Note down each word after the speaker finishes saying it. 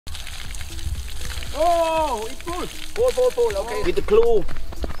Oh, it's full. Full. Okay. With the glue,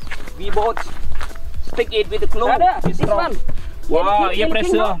 we both stick it with the glue. This one. Wow, air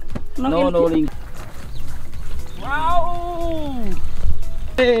pressure. No link. Wow.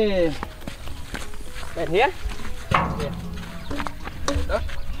 Hey. And here.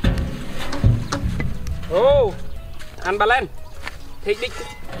 Oh, unbalance. Take this.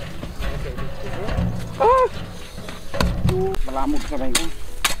 Oh. Làm một cái này nữa.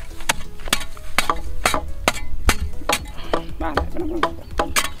 Ba lại cái này.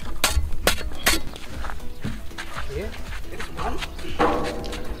 Here, this one.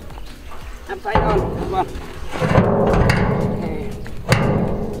 Upside down. This one. Okay.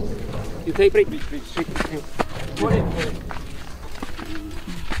 You take it. Put it.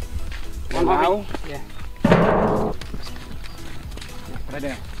 One more. Yeah. Right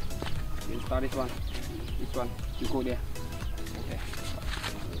there. You start this one. This one. You go there. Okay.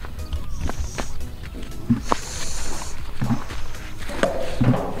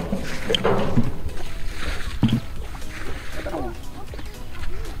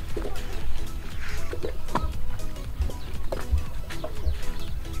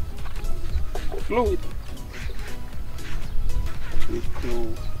 Glue it.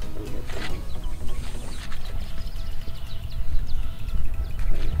 Glue.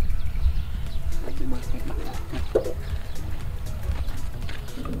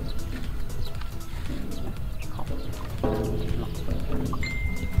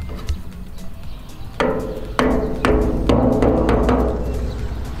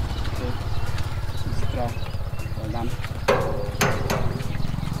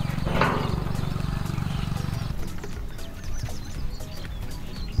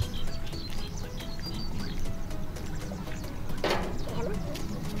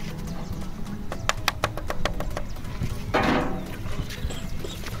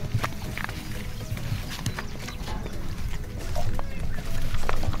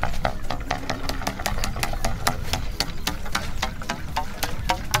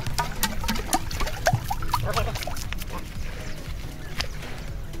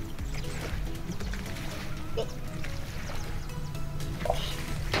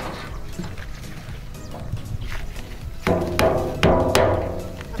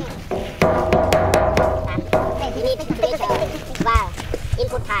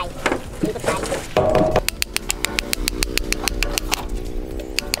 Input Thai.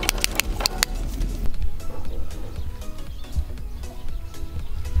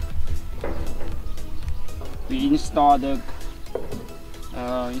 We install the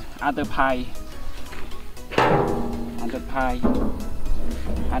other pie,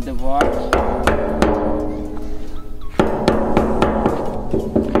 other watch.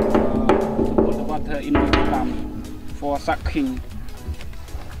 Put the water in the drum for sucking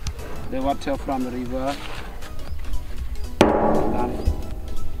the water from the river. Done.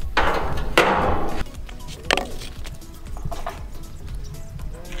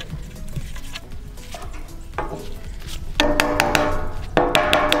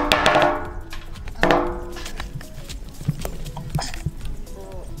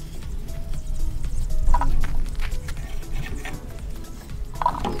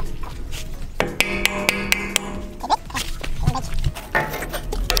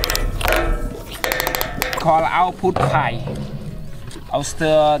 Call output pie.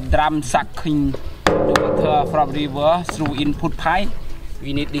 After drum sucking the water from river through input pie,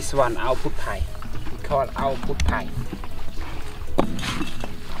 we need this one, output pie. We call output pie.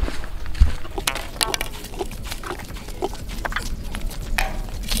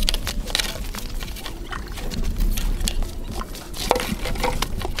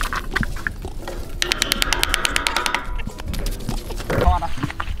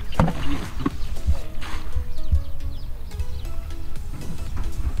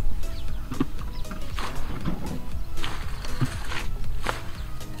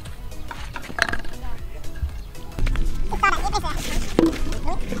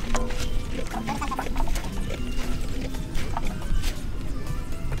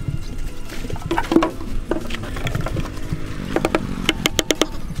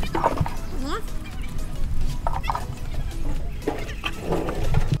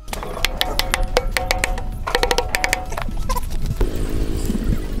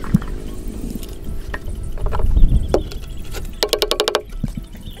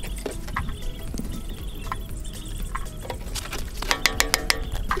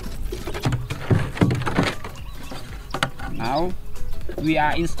 Now we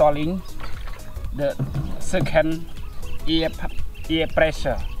are installing the second air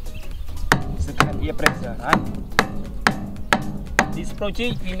pressure. Second air pressure, right? This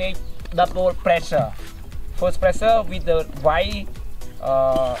project we make double pressure. First pressure with the white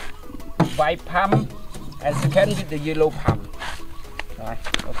pump, and second with the yellow pump. Right.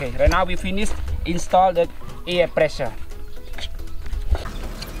 Okay. Right now we finished install the air pressure.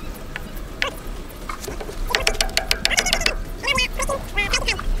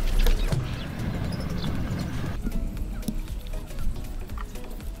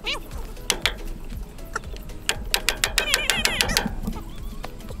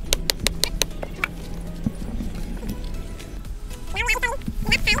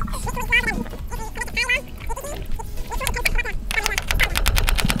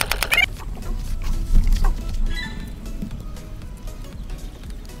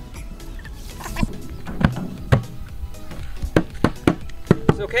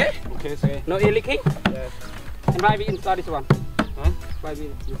 Okay? Okay, okay. No air leaking? Yes. And why we install this one? Huh? Why we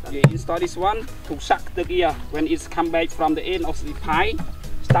install We install this one to suck the air when it's come back from the end of the pipe,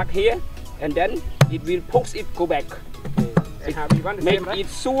 stuck here, and then it will push it go back. Okay. And how we want the Make same, right? it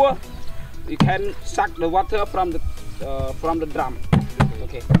sure we can suck the water from the drum.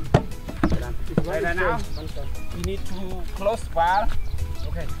 Okay. Right now we need to close valve.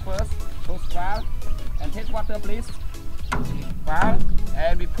 Okay, first close valve and take water, please. Valve,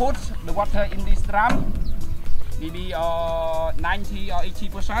 and we put the water in this drum. Maybe 90 or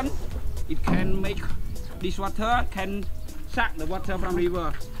 80%. It can make this water can suck the water from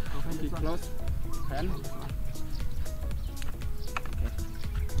river. Okay, close. Open.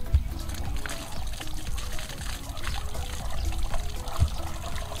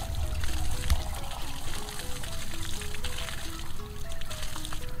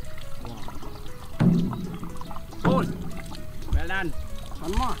 Cool. Well done.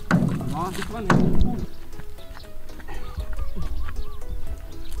 One more. No, This one is full.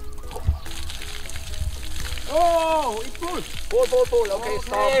 Oh, it's full. Full. Okay,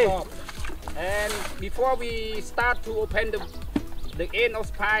 Okay. stop. And before we start to open the end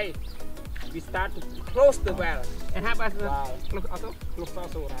of pipe, we start to close the valve. And how about Wow. close also? Close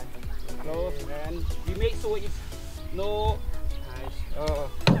also, right? Close, and we make sure it's no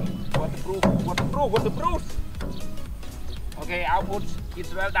waterproof. Okay, output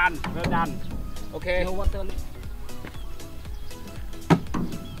is well done. Okay. No water.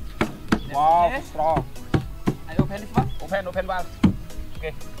 Wow, Okay. strong. I open this one. Open valve.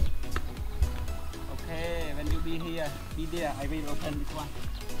 Okay. Okay, when you be here, be there, I will open this one.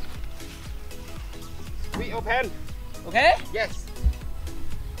 We open. Okay? Yes.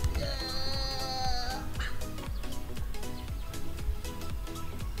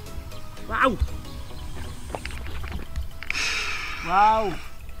 Wow. Wow.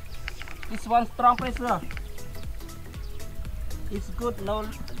 This one strong pressure. It's good, no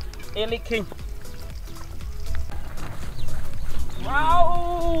Air leaking.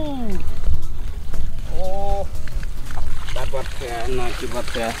 Wow. Oh, that water, not good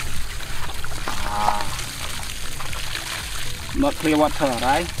water. Not clear water,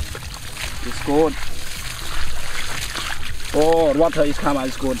 right? It's good. Oh, water is come out,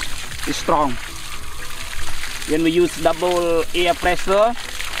 it's good. It's strong. When we use double air pressure,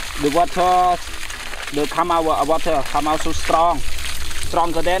 the water, water come out so strong,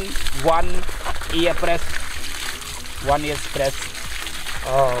 stronger than one air press.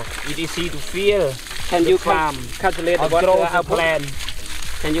 Oh, it is easy to feel. Can you farm calculate the or water grow the output? plant.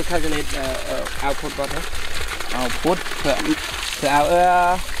 Can you calculate output water? Output per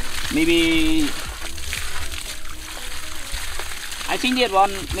hour, maybe. I think that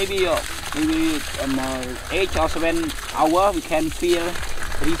one maybe 8 or 7 hours we can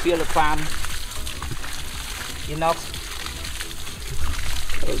refill the farm. Enough.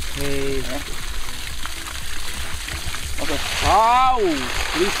 Okay. Okay. Wow,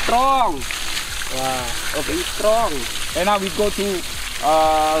 very strong. Wow. Okay, strong. And now we go to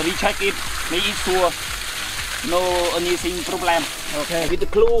recheck it, make it sure no anything problem. Okay. With the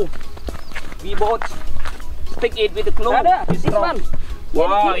glue, we both stick it with the glue. Ada, It's this strong. one. Wow,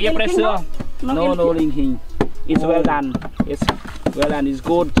 Air air leaking, pressure. no No air linking. leaking. It's well Oh. done. It's well done. It's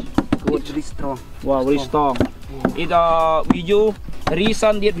good. Good. Very strong. Wow, very strong. It we use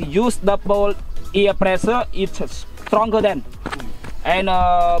reason that we use double air pressure. It's stronger than, and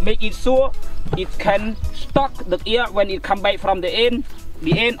make it sure it can stock the air when it come back from the end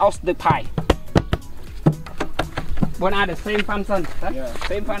of the pipe. One are the same function. Huh? Yeah,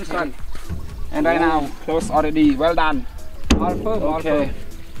 same function. And right now close already. Well done. All firm. All Okay. firm.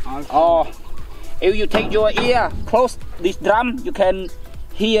 All firm. Oh, if you take your ear close this drum, you can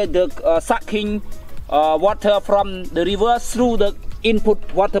hear the sucking water from the river through the input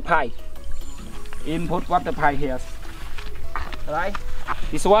water pipe. Input water pipe here. Right?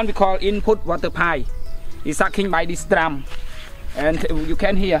 This one we call input water pipe. It's sucking by this drum, and you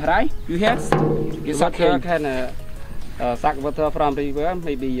can hear, right? You hear? It's Water sucking. can suck water from river,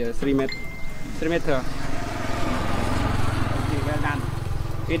 maybe 3 meters. 3 meters. Okay, well done.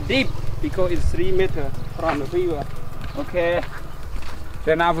 It's deep because it's 3 meters from the river. Okay.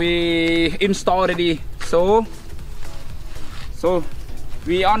 Then now we install already. So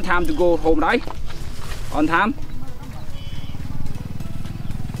we on time to go home, right? On time.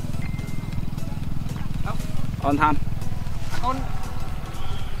 On time.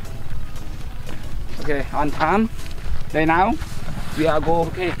 Okay, on time. Then now we are go.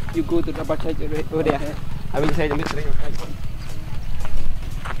 Okay, you go to the bucket over there. Okay. I will say the mystery.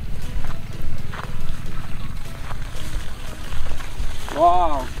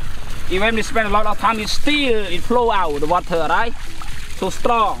 Wow. Even we spend a lot of time, it flow out the water, right? So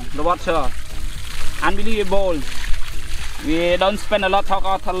strong the water. Unbelievable. We don't spend a lot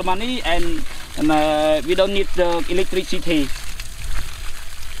of money and we don't need the electricity.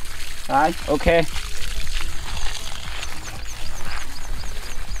 Right? Okay.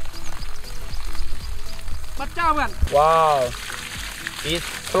 Wow. It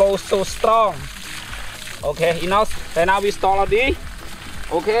flows so strong. Okay, enough. And now we install already.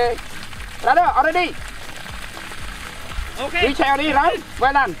 Okay. Already. Okay. Reach already, right?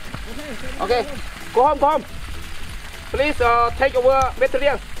 Well done. Okay. Go home, go home. Please take over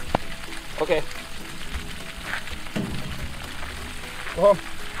material. Okay. Go home.